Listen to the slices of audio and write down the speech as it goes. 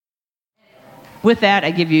With that, I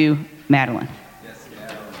give you Madeline. Yes,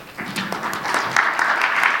 Madeline.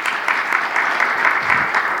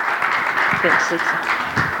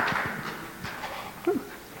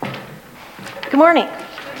 Good morning.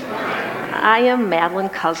 I am Madeline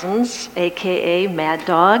Cousins, aka Mad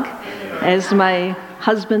Dog, as my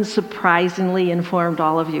husband surprisingly informed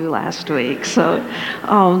all of you last week. So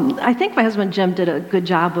I think my husband Jim did a good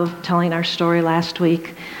job of telling our story last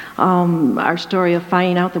week. Our story of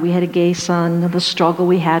finding out that we had a gay son, the struggle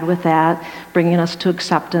we had with that, bringing us to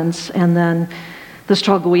acceptance, and then the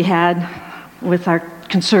struggle we had with our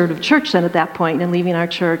conservative church then at that point, and leaving our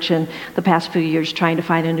church in the past few years trying to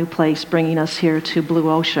find a new place, bringing us here to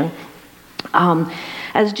Blue Ocean.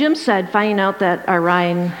 As Jim said, finding out that our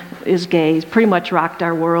Ryan is gay pretty much rocked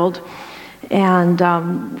our world. And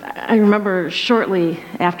I remember shortly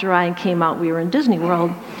after Ryan came out, we were in Disney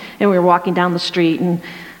World, and we were walking down the street, and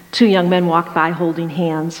two young men walked by holding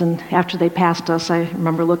hands. And after they passed us, I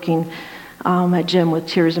remember looking at Jim with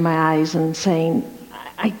tears in my eyes and saying,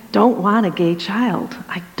 I don't want a gay child.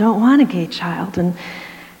 I don't want a gay child.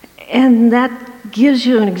 And that gives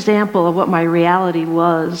you an example of what my reality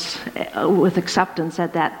was with acceptance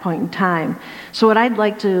at that point in time. So what I'd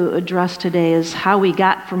like to address today is how we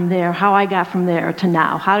got from there, how I got from there to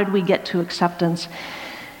now. How did we get to acceptance?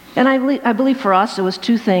 And I believe for us, it was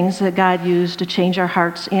two things that God used to change our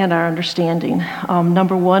hearts and our understanding.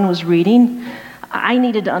 Number one was reading. I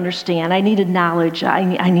needed to understand. I needed knowledge.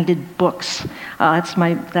 I needed books.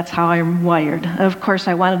 That's how I'm wired. Of course,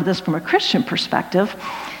 I wanted this from a Christian perspective.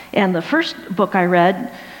 And the first book I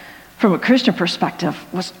read from a Christian perspective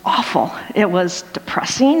was awful. It was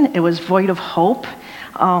depressing. It was void of hope.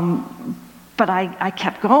 But I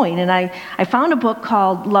kept going. And I found a book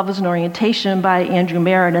called Love is an Orientation by Andrew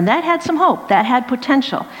Merritt, and that had some hope. That had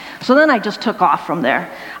potential. So then I just took off from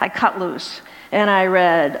there. I cut loose. And I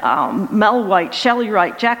read Mel White, Shelley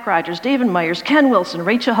Wright, Jack Rogers, David Myers, Ken Wilson,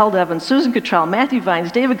 Rachel Held Evans, Susan Cottrell, Matthew Vines,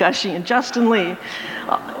 David Gushee, and Justin Lee.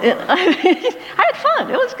 I had fun.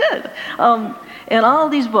 It was good. And all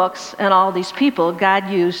these books and all these people God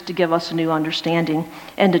used to give us a new understanding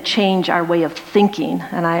and to change our way of thinking.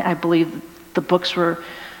 And I believe the books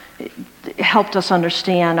helped us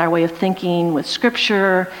understand our way of thinking with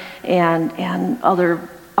Scripture and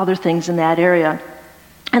other things in that area.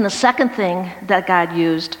 And the second thing that God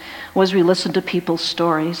used was we listened to people's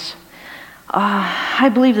stories. I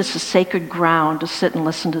believe this is sacred ground to sit and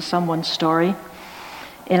listen to someone's story.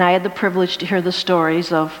 And I had the privilege to hear the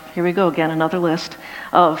stories of, here we go again, another list,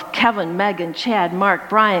 of Kevin, Megan, Chad, Mark,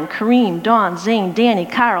 Brian, Kareem, Dawn, Zane, Danny,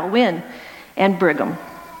 Carl, Wynn, and Brigham.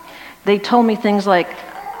 They told me things like,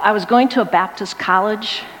 I was going to a Baptist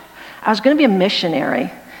college. I was going to be a missionary.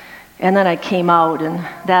 And then I came out, and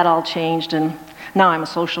that all changed, and now I'm a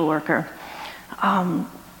social worker.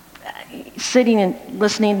 Sitting and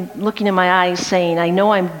listening, looking in my eyes, saying, I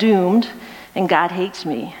know I'm doomed and God hates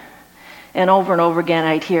me. And over again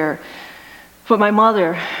I'd hear, but my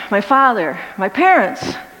mother, my father, my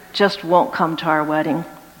parents just won't come to our wedding.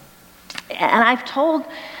 And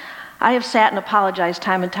I have sat and apologized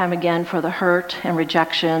time and time again for the hurt and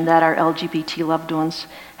rejection that our LGBT loved ones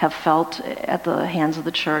have felt at the hands of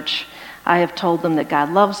the church. I have told them that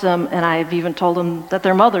God loves them, and I have even told them that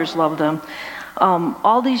their mothers love them.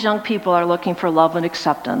 All these young people are looking for love and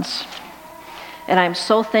acceptance. And I'm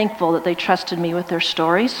so thankful that they trusted me with their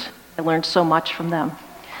stories. I learned so much from them.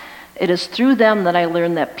 It is through them that I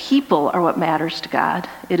learned that people are what matters to God.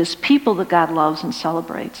 It is people that God loves and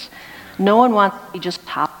celebrates. No one wants to be just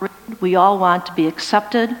tolerated. We all want to be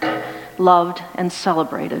accepted, loved, and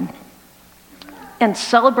celebrated. And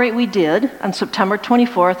celebrate we did on September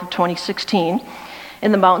 24th of 2016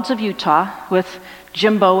 in the mountains of Utah with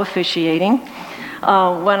Jimbo officiating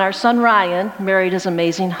when our son Ryan married his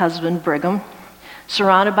amazing husband Brigham,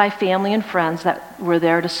 surrounded by family and friends that were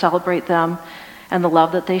there to celebrate them and the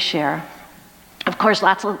love that they share. Of course,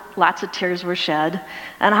 lots of tears were shed,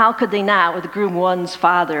 and how could they not with groom one's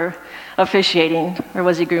father officiating, or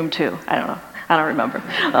was he groom two? I don't know. I don't remember.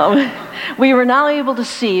 We were now able to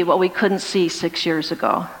see what we couldn't see 6 years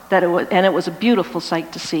ago, and it was a beautiful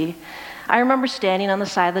sight to see. I remember standing on the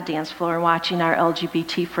side of the dance floor and watching our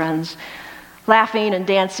LGBT friends laughing and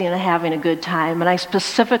dancing and having a good time, and I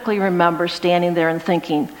specifically remember standing there and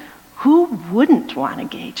thinking, who wouldn't want a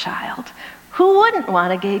gay child? Who wouldn't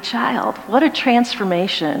want a gay child? What a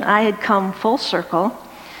transformation. I had come full circle,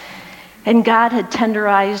 and God had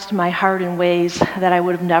tenderized my heart in ways that I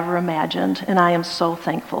would have never imagined, and I am so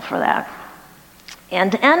thankful for that.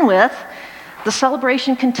 And to end with, the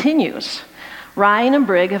celebration continues. Ryan and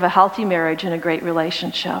Brig have a healthy marriage and a great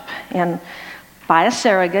relationship, and by a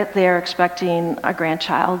surrogate. They are expecting a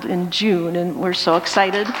grandchild in June, and we're so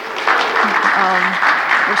excited. We're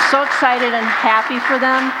so excited and happy for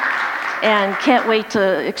them, and can't wait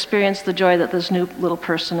to experience the joy that this new little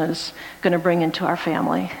person is going to bring into our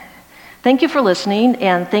family. Thank you for listening,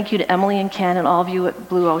 and thank you to Emily and Ken and all of you at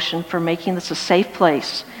Blue Ocean for making this a safe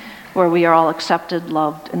place where we are all accepted,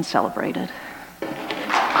 loved, and celebrated. Thank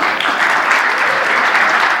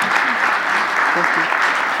you.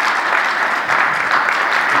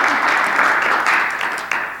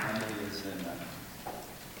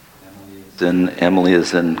 Emily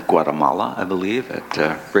is in Guatemala, I believe,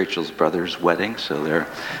 at Rachel's brother's wedding. So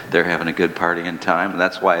they're having a good partying time, and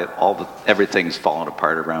that's why everything's fallen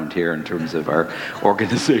apart around here in terms of our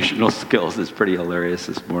organizational skills. It's pretty hilarious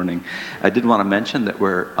this morning. I did want to mention that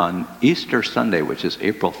we're on Easter Sunday, which is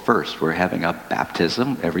April 1st. We're having a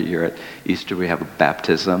baptism every year at Easter. We have a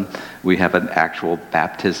baptism. We have an actual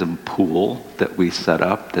baptism pool that we set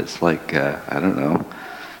up. That's like I don't know,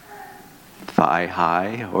 thigh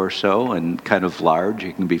high or so, and kind of large.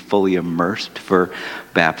 You can be fully immersed for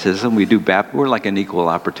baptism. We're like an equal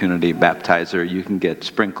opportunity baptizer. You can get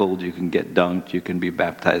sprinkled, you can get dunked, you can be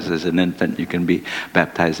baptized as an infant, you can be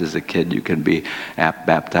baptized as a kid, you can be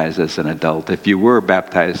baptized as an adult. If you were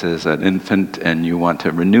baptized as an infant and you want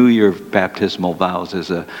to renew your baptismal vows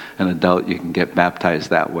as an adult, you can get baptized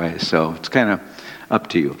that way. So it's kind of up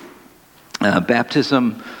to you.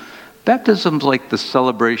 Baptism's like the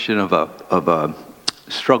celebration of a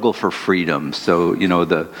struggle for freedom. So,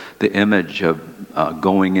 the image of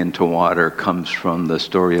going into water comes from the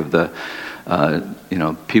story of the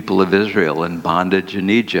people of Israel in bondage in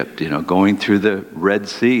Egypt, going through the Red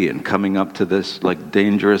Sea and coming up to this like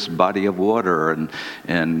dangerous body of water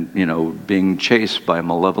and being chased by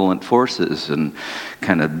malevolent forces and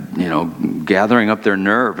kind of, gathering up their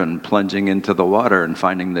nerve and plunging into the water and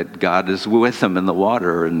finding that God is with them in the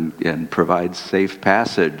water and provides safe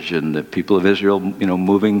passage. And the people of Israel,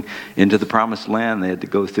 moving into the promised land, they had to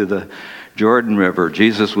go through the Jordan River.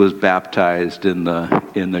 Jesus was baptized in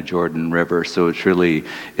the Jordan River. So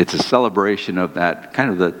it's a celebration of that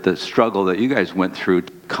kind of the struggle that you guys went through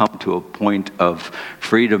to come to a point of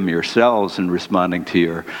freedom yourselves and responding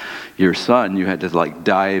to your son. You had to like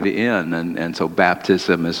dive in, and so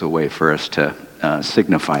baptism is a way for us to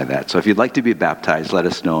signify that. So if you'd like to be baptized, let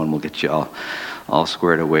us know and we'll get you all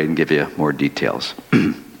squared away and give you more details.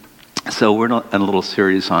 So we're in a little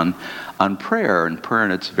series on prayer and prayer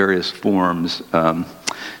in its various forms.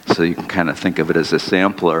 So you can kind of think of it as a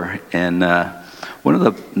sampler. And one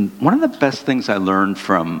of the best things I learned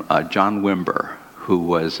from John Wimber, who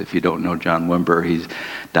was, if you don't know John Wimber, he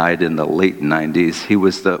died in the late 90s. He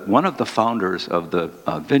was one of the founders of the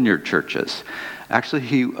Vineyard churches.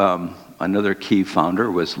 Actually, another key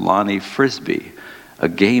founder was Lonnie Frisbee, a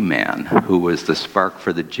gay man who was the spark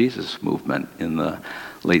for the Jesus movement in the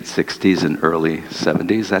late 60s and early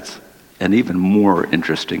 70s. That's an even more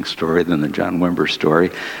interesting story than the John Wimber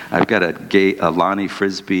story. I've got a Lonnie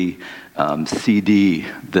Frisbee CD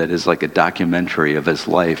that is like a documentary of his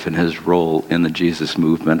life and his role in the Jesus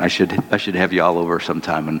movement. I should have you all over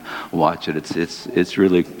sometime and watch it. It's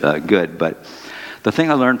really good. But the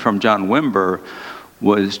thing I learned from John Wimber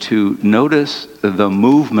was to notice the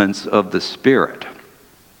movements of the Spirit.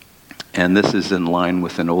 And this is in line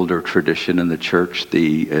with an older tradition in the church.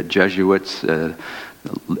 The Jesuits,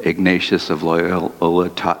 Ignatius of Loyola,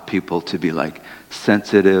 taught people to be like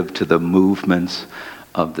sensitive to the movements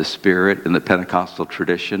of the Spirit. In the Pentecostal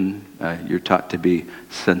tradition, you're taught to be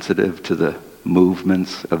sensitive to the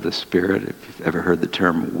movements of the Spirit. If you've ever heard the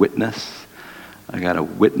term witness, I got a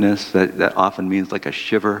witness. That often means like a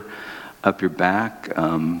shiver up your back.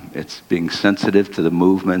 It's being sensitive to the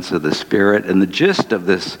movements of the Spirit. And the gist of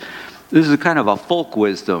this is a kind of a folk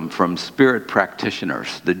wisdom from Spirit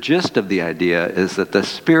practitioners. The gist of the idea is that the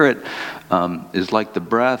Spirit is like the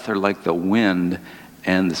breath or like the wind,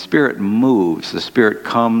 and the Spirit moves. The Spirit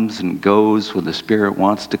comes and goes when the Spirit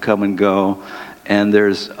wants to come and go. And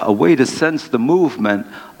there's a way to sense the movement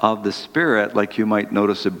of the Spirit, like you might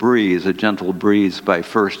notice a breeze, a gentle breeze, by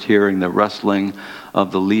first hearing the rustling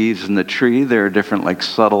of the leaves in the tree. There are different like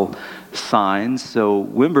subtle signs. So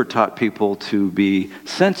Wimber taught people to be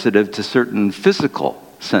sensitive to certain physical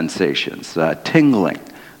sensations, tingling,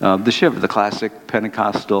 the shiver, the classic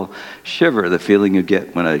Pentecostal shiver, the feeling you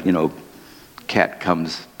get when a cat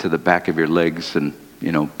comes to the back of your legs and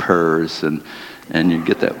purrs, and you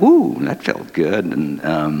get that, ooh, that felt good.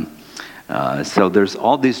 And so there's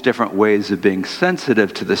all these different ways of being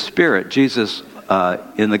sensitive to the Spirit. Jesus,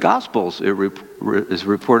 in the Gospels, it is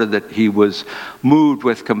reported that he was moved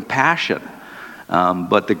with compassion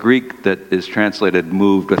But the Greek that is translated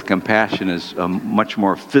moved with compassion is a much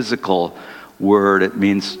more physical word. It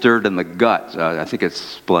means stirred in the gut. I think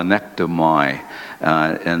it's splenectomai,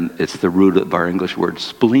 and it's the root of our English word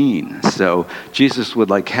spleen. So Jesus would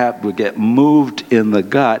get moved in the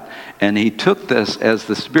gut, and he took this as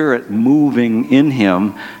the Spirit moving in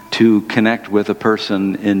him to connect with a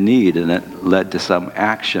person in need, and it led to some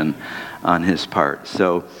action on his part.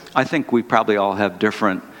 So I think we probably all have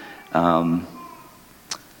different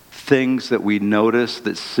things that we notice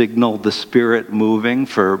that signal the Spirit moving.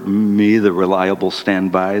 For me, the reliable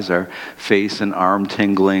standbys are face and arm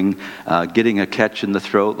tingling, getting a catch in the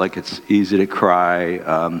throat like it's easy to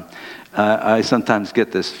cry. I sometimes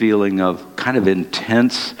get this feeling of kind of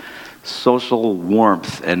intense social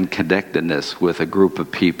warmth and connectedness with a group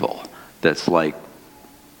of people that's like,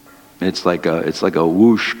 it's like a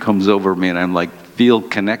whoosh comes over me, and I'm like, feel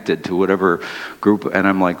connected to whatever group, and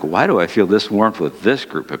I'm like, why do I feel this warmth with this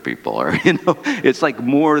group of people? Or, it's like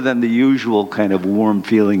more than the usual kind of warm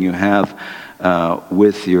feeling you have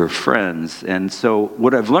with your friends. And so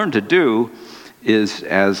what I've learned to do is,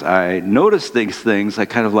 as I notice these things, I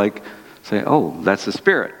kind of like say, oh, that's the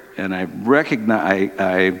Spirit. And I recognize,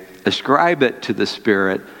 I ascribe it to the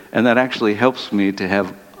Spirit, and that actually helps me to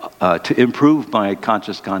have to improve my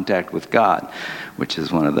conscious contact with God, which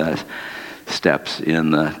is one of the steps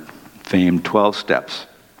in the famed 12 steps.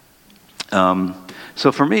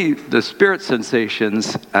 So for me, the Spirit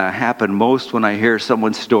sensations happen most when I hear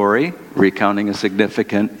someone's story, recounting a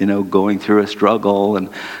significant, going through a struggle and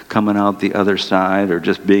coming out the other side, or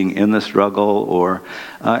just being in the struggle, or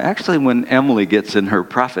actually when Emily gets in her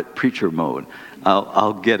prophet preacher mode.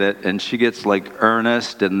 I'll get it, and she gets like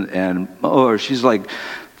earnest or she's like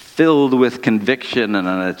filled with conviction,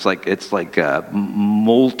 and it's like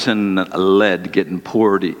molten lead getting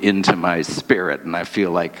poured into my spirit, and I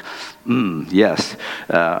feel like, yes,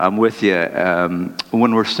 I'm with you.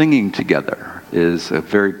 When we're singing together is a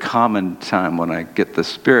very common time when I get the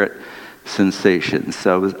Spirit sensations.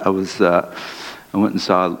 So I went and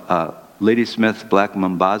saw Ladysmith Black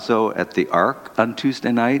Mambazo at the Ark on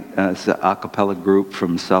Tuesday night. It's an a cappella group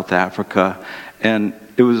from South Africa, and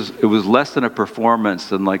it was less than a performance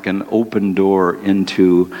than like an open door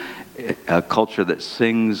into a culture that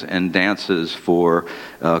sings and dances for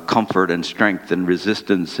comfort and strength and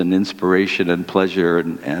resistance and inspiration and pleasure.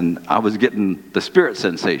 And I was getting the Spirit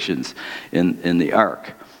sensations in the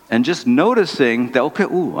Ark. And just noticing that, okay,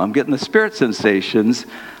 I'm getting the Spirit sensations,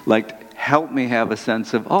 like help me have a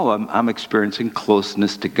sense of, I'm experiencing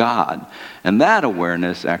closeness to God. And that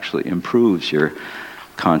awareness actually improves your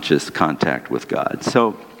conscious contact with God.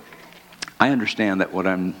 So I understand that what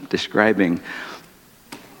I'm describing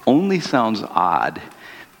only sounds odd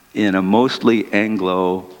in a mostly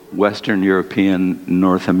Anglo, Western European,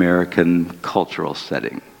 North American cultural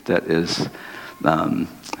setting that is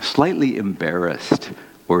slightly embarrassed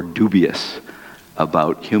or dubious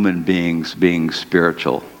about human beings being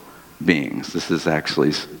spiritual beings.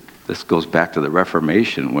 This goes back to the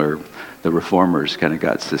Reformation, where the Reformers kind of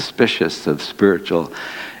got suspicious of spiritual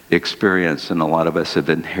experience, and a lot of us have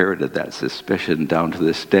inherited that suspicion down to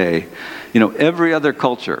this day. Every other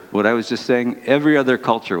culture, what I was just saying, every other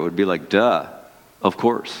culture would be like, duh, of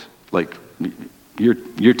course. Like,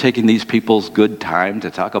 you're taking these people's good time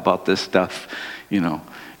to talk about this stuff,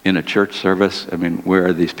 in a church service. I mean, where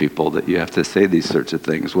are these people that you have to say these sorts of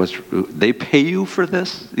things? They pay you for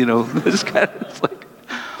this? This kind of like.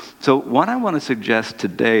 So what I want to suggest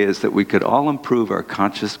today is that we could all improve our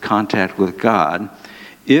conscious contact with God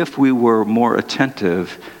if we were more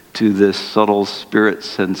attentive to this subtle Spirit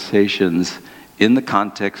sensations in the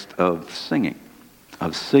context of singing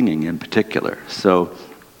in particular. So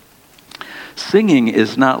singing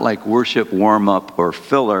is not like worship, warm-up, or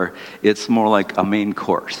filler. It's more like a main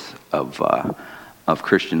course of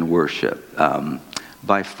Christian worship.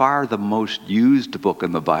 By far the most used book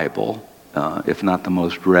in the Bible, if not the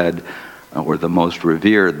most read or the most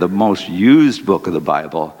revered, the most used book of the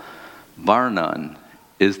Bible, bar none,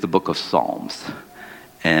 is the book of Psalms.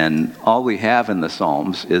 And all we have in the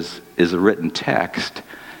Psalms is a written text,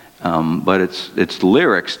 but it's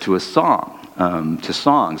lyrics to a song. To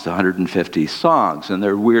songs, 150 songs, and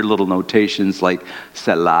there are weird little notations like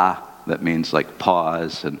Selah, that means like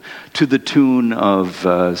pause, and to the tune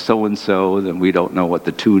of so-and-so, then we don't know what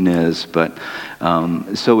the tune is, but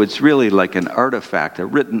so it's really like an artifact, a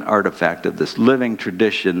written artifact of this living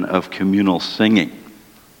tradition of communal singing.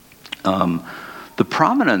 The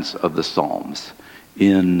prominence of the Psalms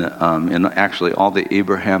in actually all the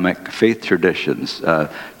Abrahamic faith traditions,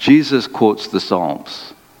 Jesus quotes the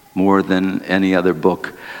Psalms more than any other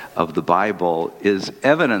book of the Bible is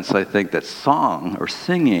evidence, I think, that song or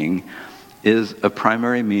singing is a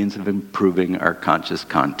primary means of improving our conscious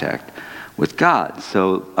contact with God.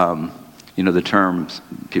 So, the terms,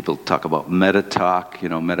 people talk about meta talk.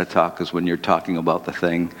 Meta talk is when you're talking about the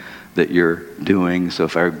thing that you're doing. So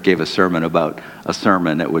if I gave a sermon about a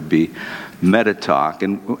sermon, it would be meta talk.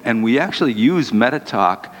 And we actually use meta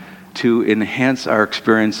talk to enhance our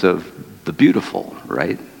experience of the beautiful,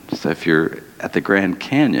 right? So if you're at the Grand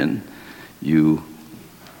Canyon, you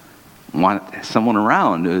want someone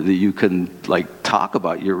around that you can talk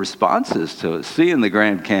about your responses to seeing the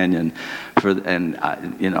Grand Canyon.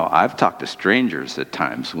 I've talked to strangers at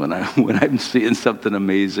times when I'm seeing something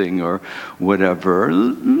amazing or whatever.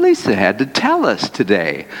 Lisa had to tell us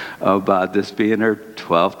today about this being her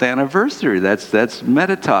 12th anniversary. That's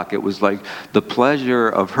meta talk. It was like the pleasure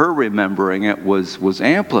of her remembering it was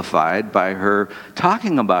amplified by her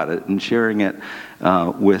talking about it and sharing it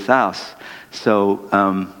with us.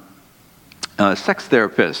 So. Sex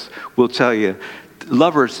therapists will tell you,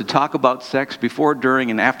 lovers, to talk about sex before,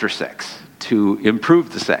 during, and after sex to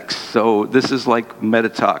improve the sex. So this is like meta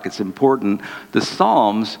talk. It's important. The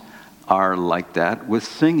Psalms are like that with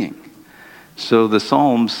singing. So the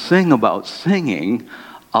Psalms sing about singing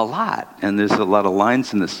a lot. And there's a lot of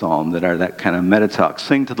lines in the Psalm that are that kind of meta talk.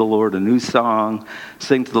 Sing to the Lord a new song.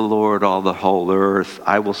 Sing to the Lord all the whole earth.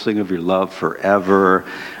 I will sing of your love forever.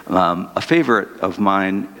 A favorite of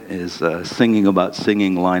mine is singing about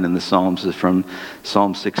singing line in the Psalms is from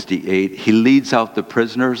Psalm 68. He leads out the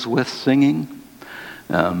prisoners with singing.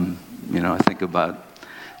 I think about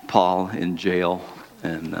Paul in jail,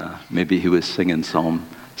 and maybe he was singing Psalm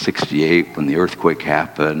 68 when the earthquake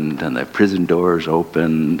happened and the prison doors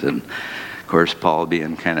opened, and of course Paul,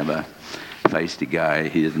 being kind of a feisty guy,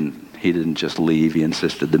 he didn't just leave. He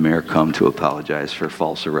insisted the mayor come to apologize for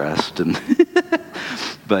false arrest. And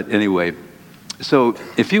but anyway, so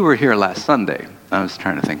if you were here last Sunday, I was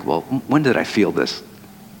trying to think, well, when did I feel this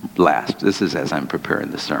last? This is as I'm preparing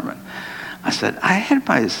the sermon. I said, I had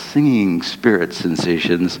my singing spirit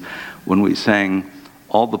sensations when we sang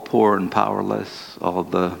all the poor and powerless, all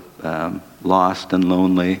the lost and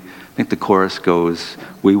lonely. I think the chorus goes,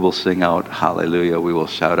 we will sing out hallelujah, we will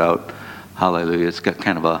shout out hallelujah. It's got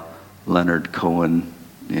kind of a Leonard Cohen,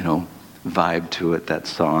 vibe to it, that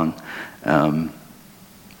song.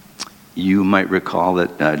 You might recall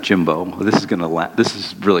that Jimbo, this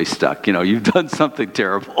is really stuck. You've done something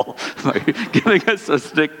terrible by giving us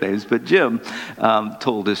those nicknames. But Jim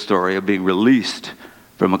told his story of being released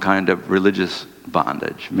from a kind of religious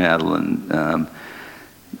bondage. Madeline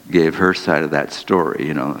gave her side of that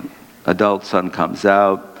story. Adult son comes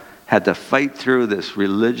out, had to fight through this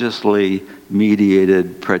religiously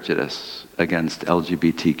mediated prejudice against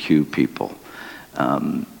LGBTQ people.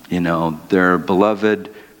 Their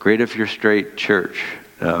beloved Great If You're Straight church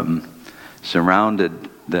surrounded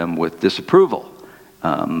them with disapproval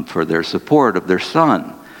for their support of their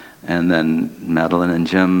son. And then Madeline and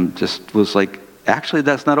Jim just was like, actually,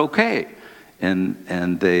 that's not okay.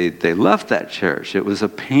 And they left that church. It was a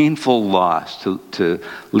painful loss to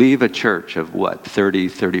leave a church of 30,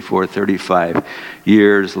 34, 35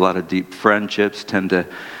 years. A lot of deep friendships tend to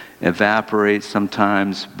evaporate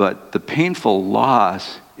sometimes, but the painful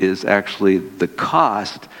loss is actually the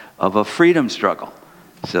cost of a freedom struggle.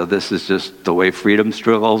 So this is just the way freedom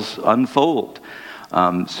struggles unfold.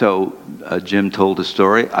 So Jim told a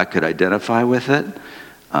story. I could identify with it.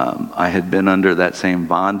 I had been under that same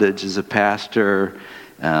bondage as a pastor,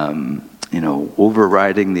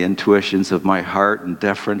 overriding the intuitions of my heart in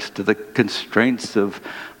deference to the constraints of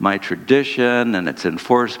my tradition and its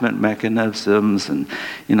enforcement mechanisms. And,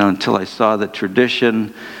 until I saw that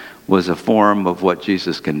tradition was a form of what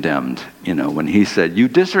Jesus condemned. When he said, you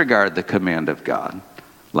disregard the command of God,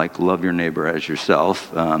 like love your neighbor as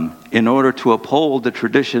yourself, in order to uphold the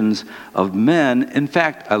traditions of men. In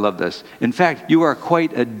fact, I love this. In fact, you are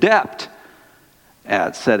quite adept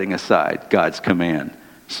at setting aside God's command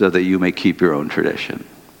so that you may keep your own tradition.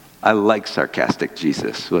 I like sarcastic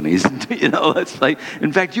Jesus when he's, it's like,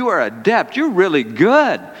 in fact, you are adept. You're really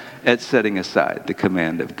good at setting aside the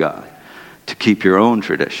command of God to keep your own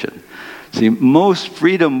tradition. See, most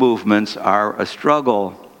freedom movements are a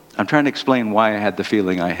struggle. I'm trying to explain why I had the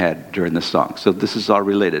feeling I had during the song. So this is all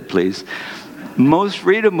related, please. Most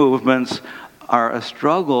freedom movements are a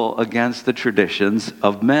struggle against the traditions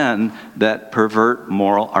of men that pervert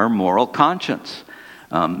our moral conscience.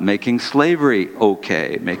 Making slavery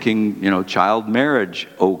okay, making child marriage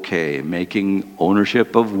okay, making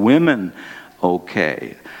ownership of women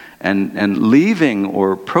okay. And leaving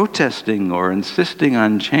or protesting or insisting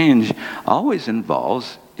on change always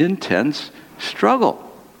involves intense struggle.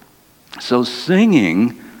 So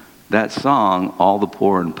singing that song, All the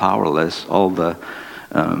Poor and Powerless, all the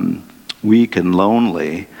weak and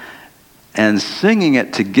lonely, and singing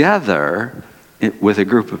it together with a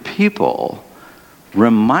group of people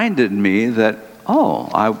reminded me that,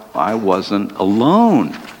 I wasn't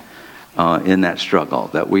alone in that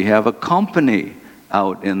struggle, that we have a company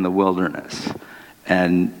out in the wilderness.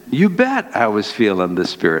 And you bet I was feeling the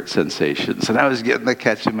spirit sensations, and I was getting the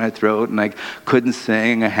catch in my throat, and I couldn't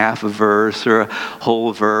sing a half a verse or a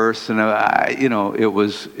whole verse, and it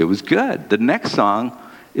was good. The next song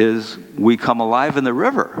is "We Come Alive in the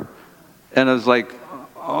River," and I was like,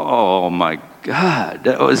 oh my God,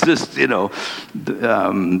 that was just,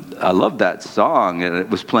 I love that song, and it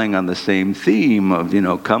was playing on the same theme of,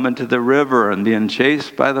 coming to the river and being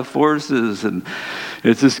chased by the forces, and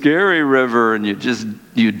it's a scary river, and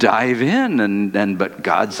you dive in, but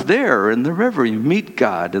God's there in the river. You meet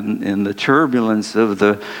God in the turbulence of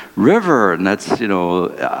the river, and that's,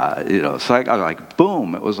 so I got like,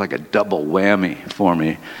 boom, it was like a double whammy for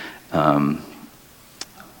me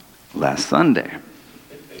last Sunday.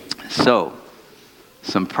 So,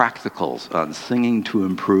 some practicals on singing to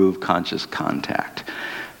improve conscious contact.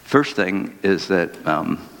 First thing is that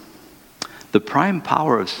the prime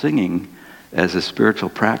power of singing as a spiritual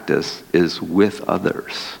practice is with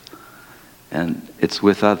others. And it's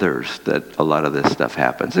with others that a lot of this stuff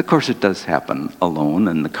happens. Of course, it does happen alone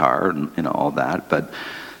in the car and all that, but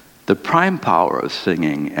the prime power of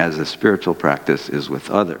singing as a spiritual practice is with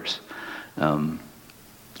others.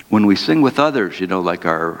 When we sing with others, like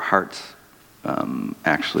our hearts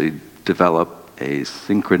actually develop a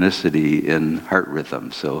synchronicity in heart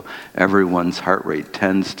rhythm. So everyone's heart rate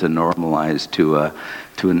tends to normalize to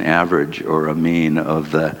an average or a mean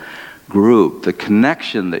of the group. The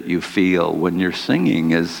connection that you feel when you're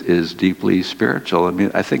singing is deeply spiritual. I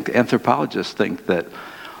mean, I think anthropologists think that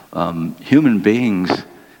human beings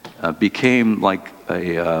became like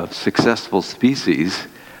a successful species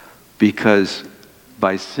because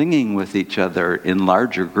by singing with each other in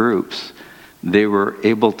larger groups, they were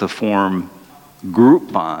able to form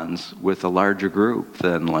group bonds with a larger group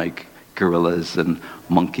than like gorillas and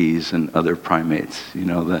monkeys and other primates.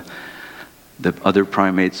 The other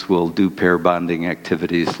primates will do pair bonding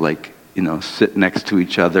activities like, sit next to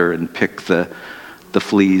each other and pick the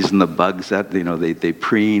fleas and the bugs that, they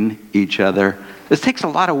preen each other. This takes a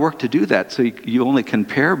lot of work to do that, so you only can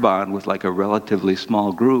pair bond with like a relatively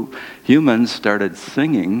small group. Humans started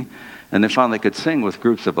singing, and they found they could sing with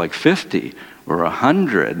groups of like 50 or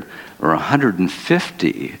 100 or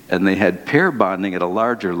 150, and they had pair bonding at a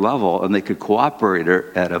larger level, and they could cooperate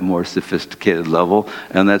at a more sophisticated level,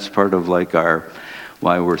 and that's part of like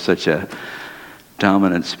why we're such a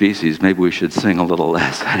dominant species. Maybe we should sing a little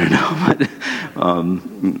less, I don't know, but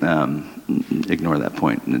ignore that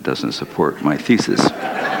point, and it doesn't support my thesis.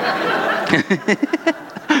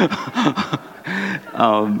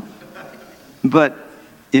 But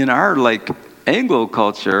in our like Anglo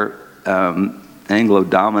culture,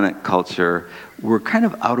 Anglo-dominant culture, we're kind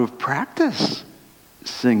of out of practice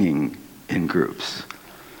singing in groups.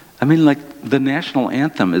 I mean, like, the national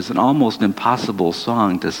anthem is an almost impossible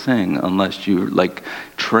song to sing unless you're like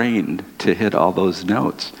trained to hit all those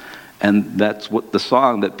notes. And that's what the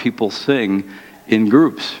song that people sing in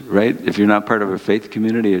groups, right? If you're not part of a faith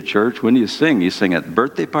community, a church, when do you sing? You sing at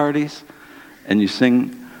birthday parties, and you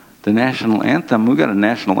sing the national anthem. We've got a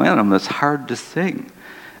national anthem that's hard to sing.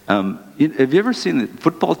 Have you ever seen the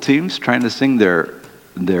football teams trying to sing their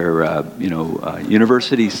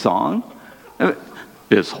university song?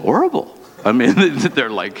 It's horrible. I mean, they're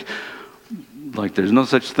like there's no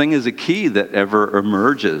such thing as a key that ever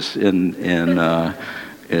emerges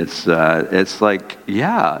it's like,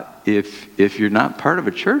 yeah, if you're not part of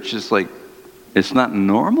a church, it's like, it's not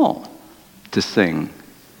normal to sing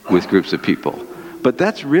with groups of people. But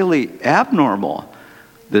that's really abnormal,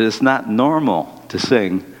 that it's not normal to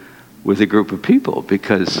sing with a group of people,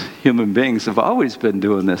 because human beings have always been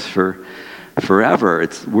doing this for forever.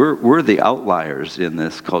 We're the outliers in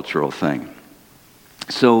this cultural thing.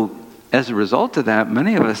 So as a result of that,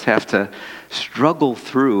 many of us have to struggle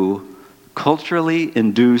through culturally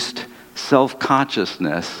induced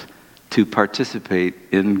self-consciousness to participate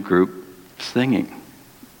in group singing.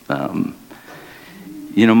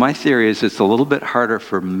 My theory is it's a little bit harder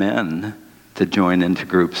for men to join into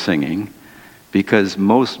group singing, because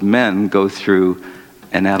most men go through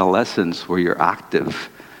an adolescence where your octave,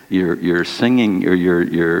 your singing, or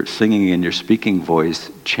your singing and your speaking voice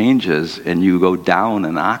changes, and you go down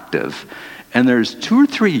an octave. And there's 2 or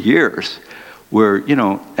 3 years where,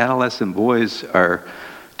 adolescent boys are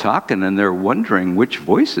talking, and they're wondering which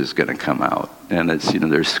voice is going to come out, and it's,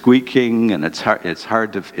 they're squeaking, and it's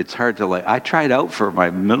hard to like. I tried out for my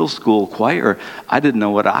middle school choir. I didn't know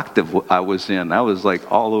what octave I was in. I was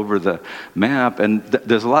like all over the map, and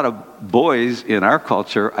there's a lot of boys in our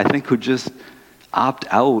culture, I think, who just opt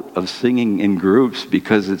out of singing in groups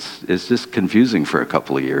because it's just confusing for a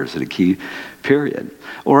couple of years at a key period.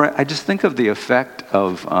 Or I just think of the effect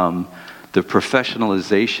of the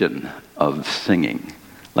professionalization of singing.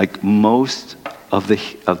 Like most of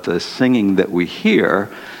the singing that we hear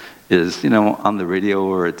is, on the radio,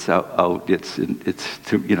 or it's out it's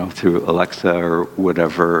through Alexa or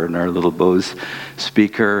whatever, and our little Bose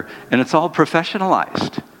speaker, and it's all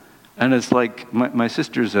professionalized. And it's like, my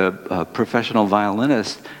sister's a professional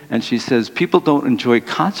violinist, and she says people don't enjoy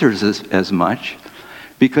concerts as much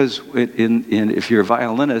because if you're a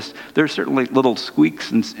violinist, there's certainly little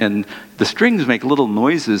squeaks, and the strings make little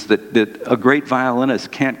noises that a great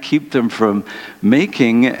violinist can't keep them from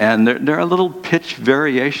making, and there are little pitch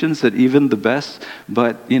variations that even the best,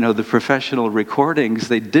 but the professional recordings,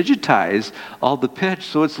 they digitize all the pitch,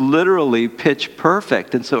 so it's literally pitch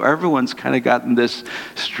perfect, and so everyone's kind of gotten this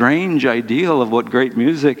strange ideal of what great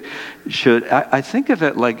music should. I think of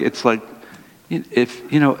it like it's like, if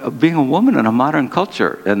being a woman in a modern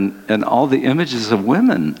culture, and all the images of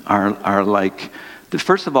women are like,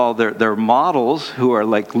 first of all, they're models who are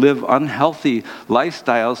like live unhealthy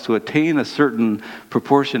lifestyles to attain a certain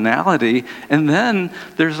proportionality, and then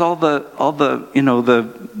there's all the the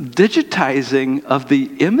digitizing of the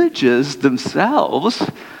images themselves,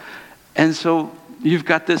 and so you've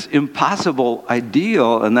got this impossible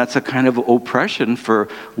ideal, and that's a kind of oppression for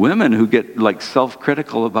women who get like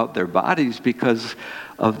self-critical about their bodies because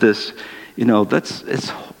of this.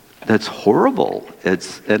 That's horrible.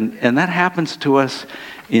 And that happens to us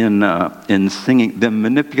in singing. The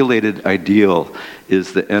manipulated ideal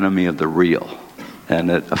is the enemy of the real,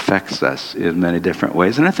 and it affects us in many different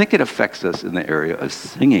ways. And I think it affects us in the area of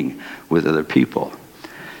singing with other people.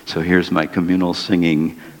 So here's my communal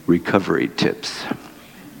singing recovery tips.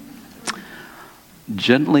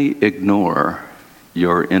 Gently ignore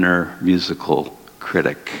your inner musical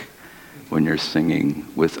critic when you're singing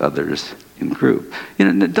with others in group.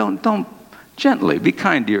 Don't gently be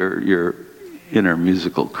kind to your inner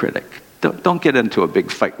musical critic. Don't get into a big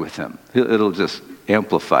fight with him. It'll just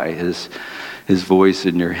amplify his voice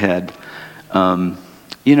in your head.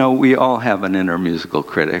 We all have an inner musical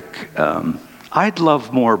critic. I'd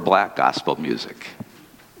love more black gospel music.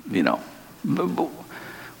 We don't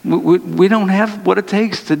have what it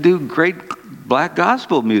takes to do great black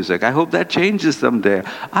gospel music. I hope that changes someday.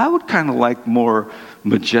 I would kind of like more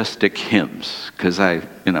majestic hymns, because I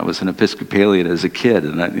was an Episcopalian as a kid,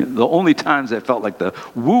 and the only times I felt like the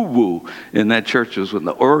woo-woo in that church was when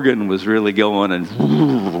the organ was really going, and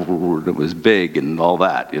it was big and all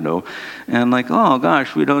that, and like, oh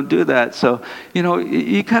gosh, we don't do that. So,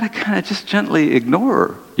 you gotta kind of just gently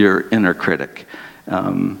ignore your inner critic.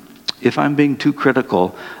 If I'm being too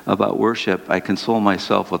critical about worship, I console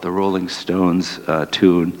myself with the Rolling Stones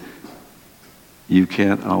tune, "You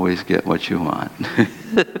can't always get what you want."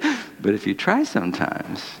 But if you try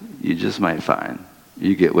sometimes, you just might find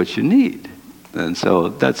you get what you need. And so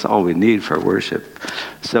that's all we need for worship.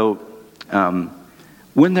 So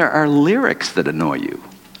when there are lyrics that annoy you,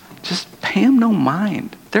 just pay them no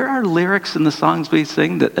mind. There are lyrics in the songs we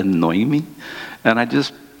sing that annoy me, and I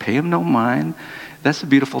just pay them no mind. That's the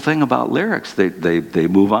beautiful thing about lyrics. They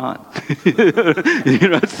move on. You're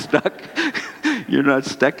not stuck. You're not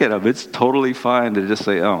stuck in them. It's totally fine to just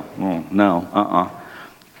say, oh no,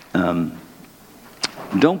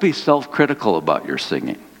 Don't be self-critical about your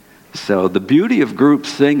singing. So the beauty of group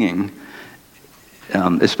singing,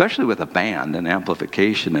 especially with a band and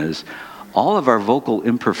amplification, is all of our vocal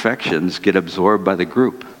imperfections get absorbed by the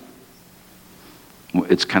group.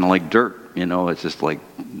 It's kind of like dirt. It's just like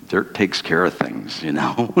dirt takes care of things, We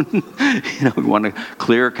want to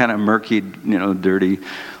clear kind of murky, dirty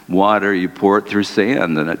water. You pour it through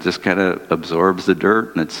sand, and it just kind of absorbs the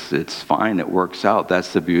dirt, and it's fine. It works out.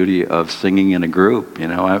 That's the beauty of singing in a group.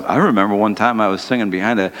 I remember one time I was singing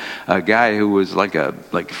behind a guy who was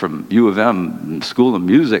like from U of M School of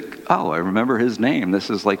Music. Oh, I remember his name. This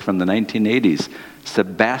is like from the 1980s.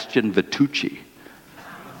 Sebastian Vitucci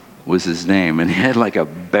was his name, and he had like a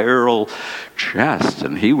barrel chest,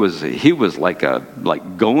 and he was like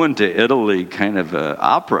going to Italy kind of a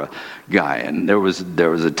opera guy. And there was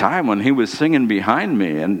a time when he was singing behind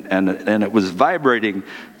me, and it was vibrating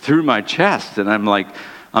through my chest, and I'm like,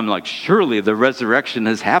 I'm like, surely the resurrection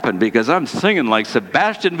has happened because I'm singing like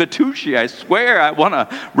Sebastian Vitucci. I swear I want to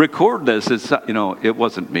record this. It's, it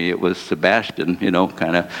wasn't me. It was Sebastian,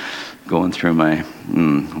 kind of going through my,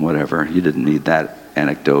 whatever. You didn't need that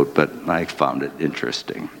anecdote, but I found it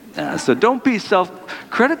interesting. So don't be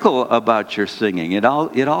self-critical about your singing. It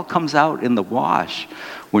all comes out in the wash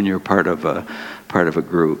when you're part of a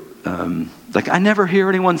group. I never hear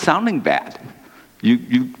anyone sounding bad.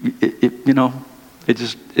 It's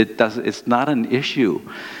not an issue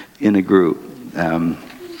in a group.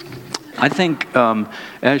 I think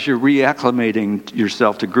as you're reacclimating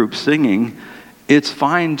yourself to group singing, it's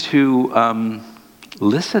fine to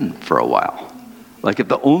listen for a while. Like if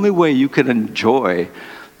the only way you can enjoy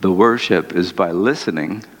the worship is by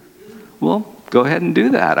listening, well, go ahead and do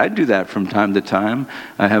that. I do that from time to time.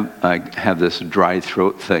 I have this dry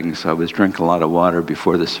throat thing, so I was drinking a lot of water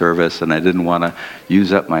before the service, and I didn't want to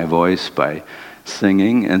use up my voice by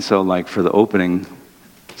singing. And so, like for the opening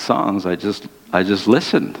songs, I just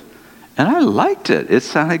listened, and I liked it. It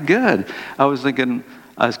sounded good. I was kind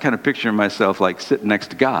of picturing myself like sitting next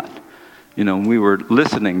to God. We were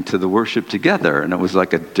listening to the worship together, and it was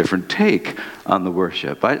like a different take on the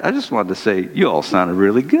worship. I just wanted to say, you all sounded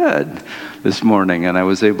really good this morning, and I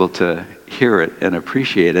was able to hear it and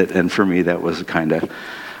appreciate it, and for me, that was a kind of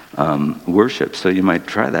worship. So you might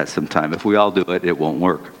try that sometime. If we all do it, it won't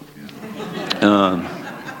work.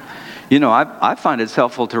 I find it's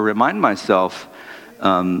helpful to remind myself,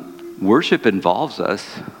 worship involves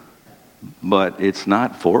us, but it's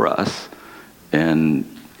not for us, and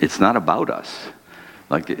it's not about us.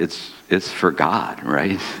 Like it's for God,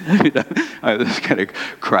 right? I have this kind of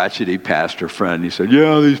crotchety pastor friend. He said,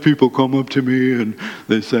 yeah, these people come up to me and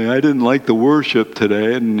they say, I didn't like the worship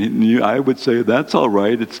today. And I would say, that's all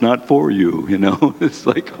right. It's not for you, It's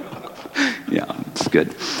like, yeah, it's good.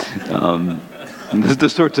 The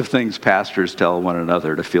sorts of things pastors tell one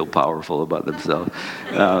another to feel powerful about themselves.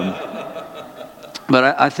 But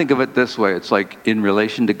I think of it this way. It's like in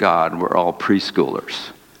relation to God, we're all preschoolers.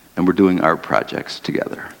 And we're doing art projects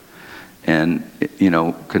together. And,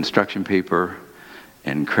 construction paper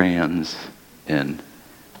and crayons and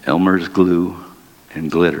Elmer's glue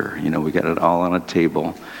and glitter. We got it all on a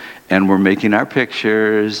table. And we're making our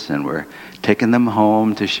pictures, and we're taking them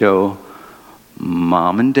home to show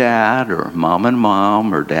mom and dad, or mom and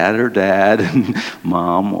mom, or dad and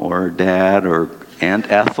mom, or dad, or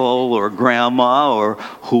Aunt Ethel, or grandma, or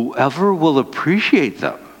whoever will appreciate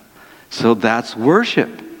them. So that's worship.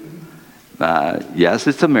 Yes,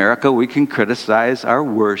 it's America. We can criticize our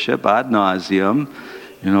worship ad nauseum.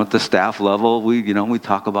 At the staff level, we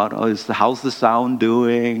talk about, how's the sound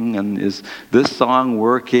doing? And is this song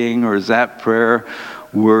working? Or is that prayer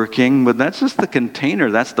working? But that's just the container.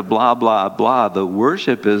 That's the blah, blah, blah. The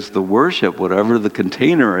worship is the worship, whatever the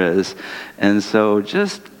container is. And so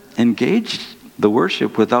just engage the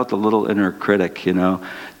worship without the little inner critic,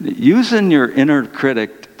 Using your inner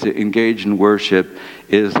critic to engage in worship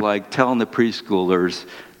is like telling the preschoolers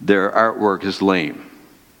their artwork is lame.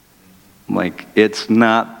 Like, it's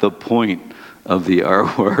not the point of the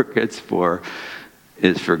artwork. It's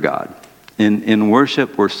for God. In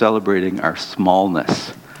worship, we're celebrating our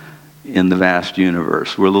smallness in the vast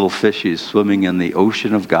universe. We're little fishies swimming in the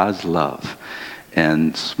ocean of God's love.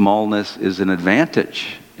 And smallness is an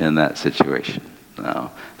advantage in that situation.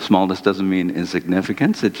 Now, smallness doesn't mean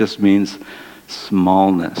insignificance. It just means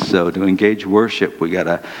smallness. So to engage worship, we got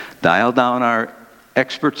to dial down our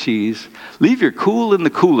expertise. Leave your cool in the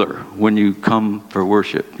cooler when you come for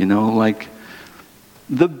worship. Like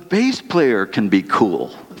the bass player can be cool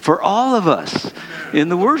for all of us in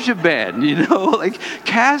the worship band. Like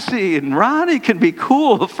Cassie and Ronnie can be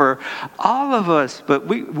cool for all of us, but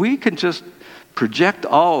we can just project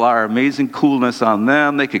all our amazing coolness on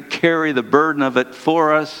them. They could carry the burden of it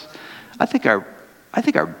for us. I think our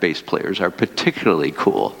bass players are particularly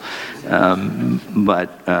cool. But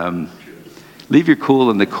leave your cool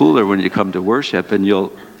in the cooler when you come to worship, and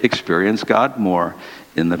you'll experience God more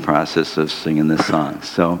in the process of singing this song.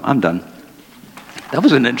 So I'm done. That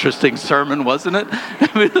was an interesting sermon, wasn't it?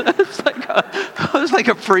 It was like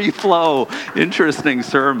a free flow, interesting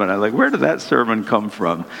sermon. I'm like, where did that sermon come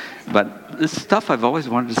from? But it's stuff I've always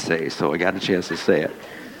wanted to say, so I got a chance to say it.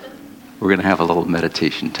 We're going to have a little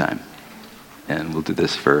meditation time. And we'll do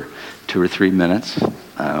this for 2 or 3 minutes.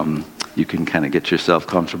 You can kind of get yourself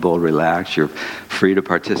comfortable, relax. You're free to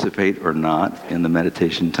participate or not in the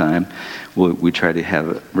meditation time. We try to have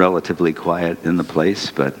it relatively quiet in the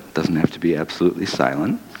place, but it doesn't have to be absolutely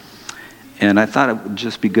silent. And I thought it would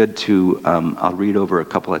just be good to, I'll read over a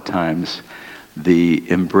couple of times the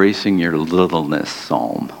Embracing Your Littleness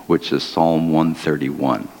Psalm, which is Psalm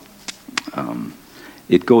 131.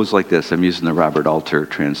 It goes like this. I'm using the Robert Alter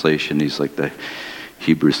translation. He's like the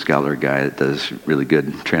Hebrew scholar guy that does really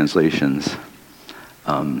good translations.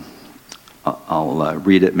 I'll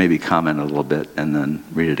read it, maybe comment a little bit, and then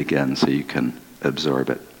read it again so you can absorb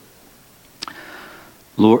it.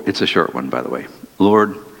 Lord, it's a short one, by the way.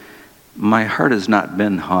 Lord, my heart has not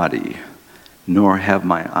been haughty, nor have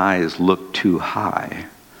my eyes looked too high,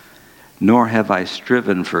 nor have I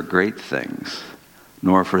striven for great things,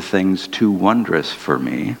 nor for things too wondrous for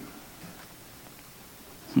me.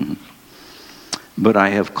 But I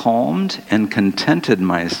have calmed and contented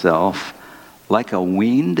myself like a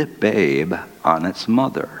weaned babe on its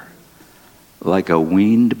mother. Like a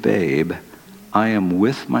weaned babe, I am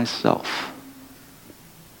with myself.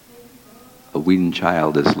 A weaned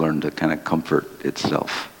child has learned to kind of comfort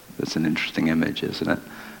itself. That's an interesting image, isn't it?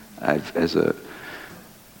 As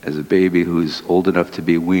a baby who's old enough to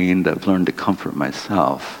be weaned, I've learned to comfort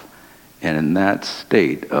myself. And in that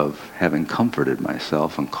state of having comforted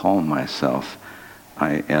myself and calmed myself,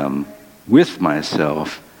 I am with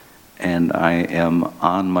myself and I am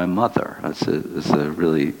on my mother. That's a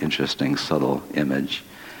really interesting, subtle image.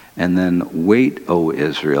 And then, wait, O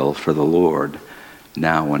Israel, for the Lord,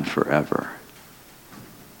 now and forever.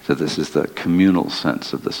 So this is the communal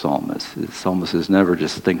sense of the psalmist. The psalmist is never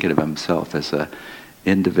just thinking of himself as an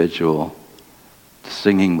individual. The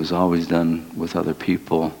singing was always done with other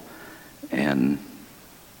people. And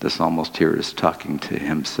the psalmist here is talking to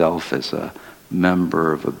himself as a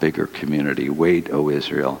member of a bigger community. Wait, O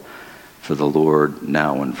Israel, for the Lord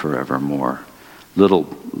now and forevermore.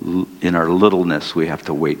 In our littleness, we have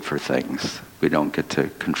to wait for things. We don't get to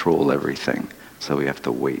control everything, so we have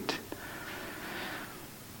to wait.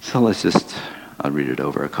 So I'll read it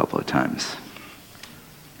over a couple of times.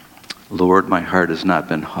 Lord, my heart has not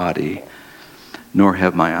been haughty, nor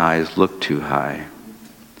have my eyes looked too high,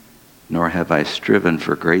 nor have I striven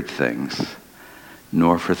for great things,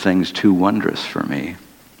 nor for things too wondrous for me.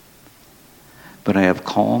 But I have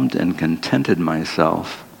calmed and contented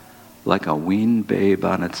myself like a weaned babe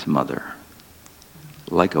on its mother.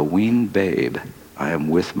 Like a weaned babe, I am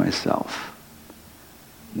with myself.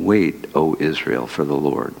 Wait, O Israel, for the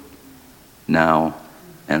Lord, now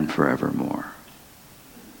and forevermore.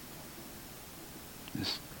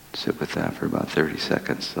 Just sit with that for about 30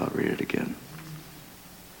 seconds. I'll read it again.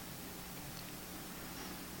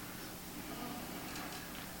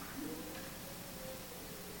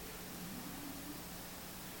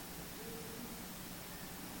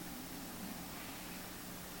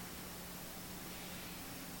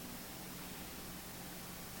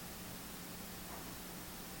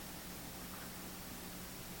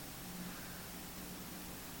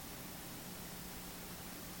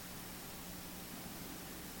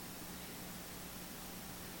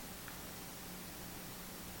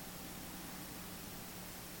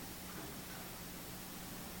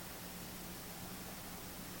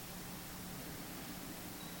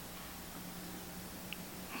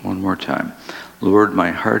 One more time. Lord, my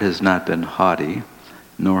heart has not been haughty,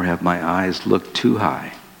 nor have my eyes looked too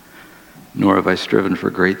high, nor have I striven for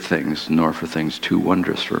great things, nor for things too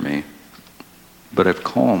wondrous for me. But I've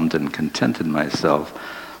calmed and contented myself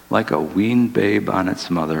like a weaned babe on its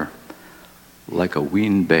mother. Like a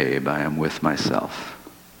weaned babe, I am with myself.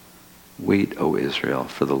 Wait, O Israel,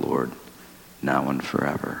 for the Lord, now and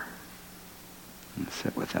forever. And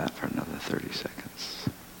sit with that for another 30 seconds.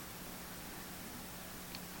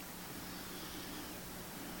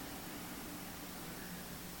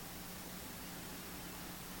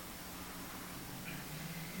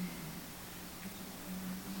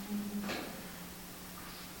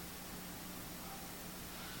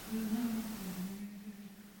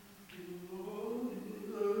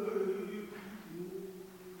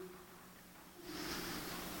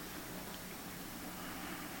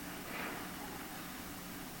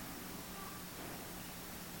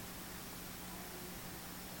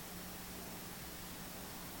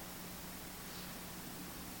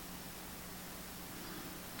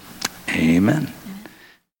 Amen.